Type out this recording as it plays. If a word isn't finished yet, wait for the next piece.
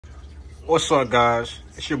What's up, guys?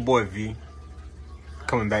 It's your boy V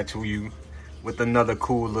coming back to you with another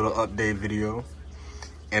cool little update video.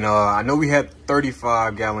 And I know we had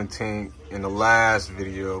 35-gallon tank in the last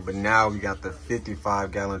video, but now we got the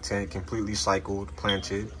 55-gallon tank completely cycled,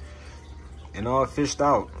 planted, and fished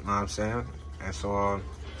out. You know what I'm saying? And so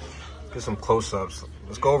get some close-ups.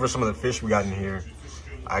 Let's go over some of the fish we got in here.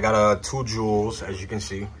 I got 2 jewels, as you can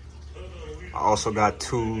see. I also got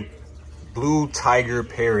 2 blue tiger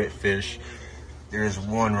parrot fish. There's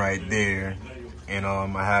one right there. And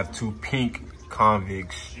I have 2 pink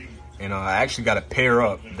convicts. And I actually got to pair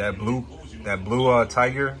up that blue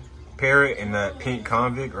tiger parrot and that pink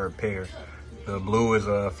convict are a pair. The blue is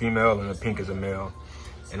a female and the pink is a male.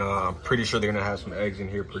 And I'm pretty sure they're gonna have some eggs in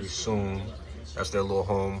here pretty soon. That's their little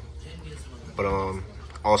home. But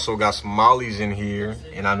also got some mollies in here,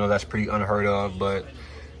 and I know that's pretty unheard of, but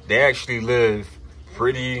they actually live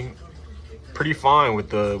pretty fine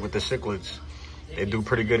with the cichlids. They do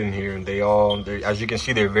pretty good in here, and they as you can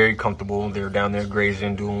see, they're very comfortable. They're down there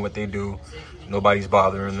grazing, doing what they do. Nobody's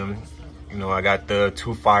bothering them. You know, I got the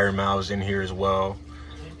 2 fire mouths in here as well,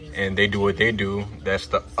 and they do what they do. That's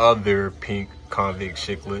the other pink convict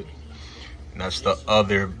cichlid, and that's the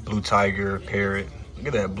other blue tiger parrot. Look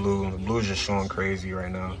at that blue. The blue is just showing crazy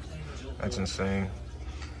right now. That's insane.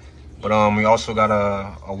 But we also got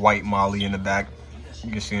a white molly in the back. You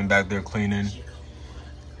can see him back there cleaning.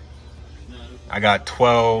 I got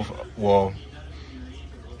 12, well,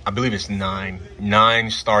 I believe it's 9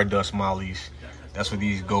 Stardust mollies. That's what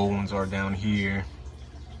these gold ones are down here.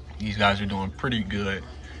 These guys are doing pretty good.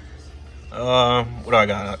 What do I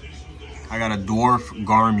got? I got a dwarf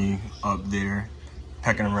Garmy up there,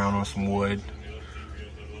 pecking around on some wood.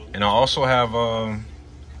 And I also have,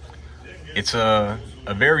 it's a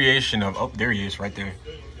variation of, oh, there he is right there.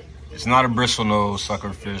 It's not a bristlenose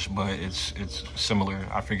suckerfish, but it's similar.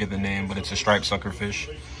 I forget the name, but it's a striped suckerfish.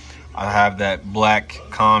 I have that black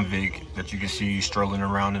convict that you can see strolling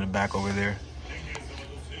around in the back over there.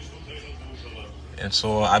 And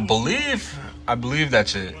so I believe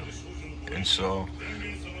that's it. And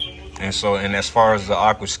as far as the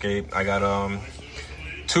aquascape, I got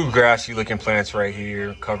 2 grassy looking plants right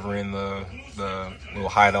here covering the little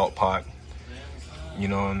hideout pot. You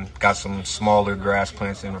know, and got some smaller grass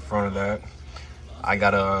plants in the front of that. I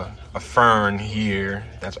got a fern here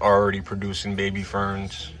that's already producing baby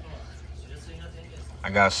ferns. I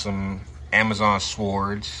got some Amazon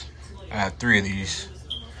swords. I have 3 of these.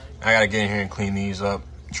 I gotta get in here and clean these up,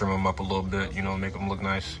 trim them up a little bit, you know, make them look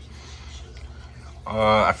nice.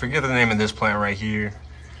 I forget the name of this plant right here,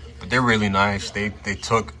 but they're really nice. They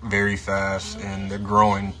took very fast and they're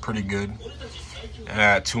growing pretty good. I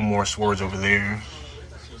got 2 more swords over there,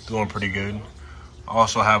 doing pretty good. I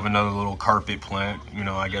also have another little carpet plant. You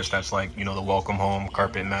know, I guess that's like, you know, the welcome home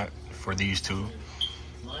carpet mat for these 2.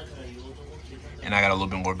 And I got a little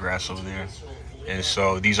bit more grass over there. And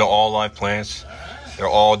so these are all live plants. They're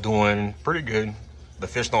all doing pretty good. The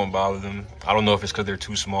fish don't bother them. I don't know if it's because they're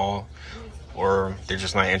too small or they're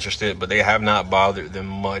just not interested, but they have not bothered them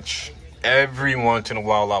much. Every once in a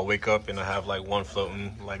while I'll wake up and I have like 1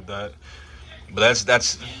 floating like that. But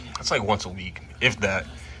that's like once a week, if that.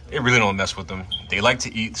 They really don't mess with them. They like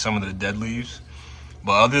to eat some of the dead leaves,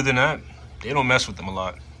 but other than that, they don't mess with them a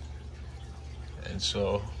lot. And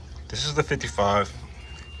so this is the 55.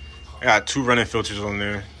 I got 2 running filters on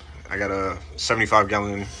there. I got a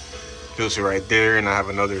 75-gallon filter right there, and I have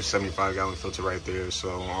another 75-gallon filter right there. So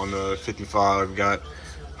on the 55, I've got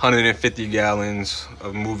 150 gallons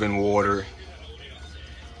of moving water.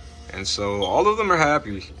 And so all of them are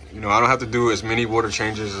happy. You know, I don't have to do as many water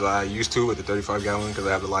changes as I used to with the 35-gallon because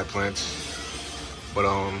I have the live plants. But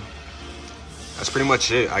that's pretty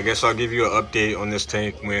much it. I guess I'll give you an update on this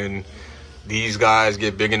tank when these guys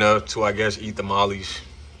get big enough to, I guess, eat the mollies.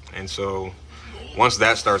 And so once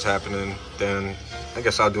that starts happening, then I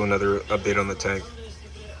guess I'll do another update on the tank.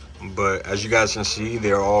 But as you guys can see,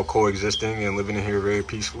 they're all coexisting and living in here very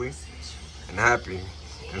peacefully and happy.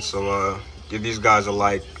 And so give these guys a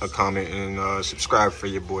like, a comment, and subscribe for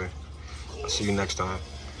your boy. I'll see you next time.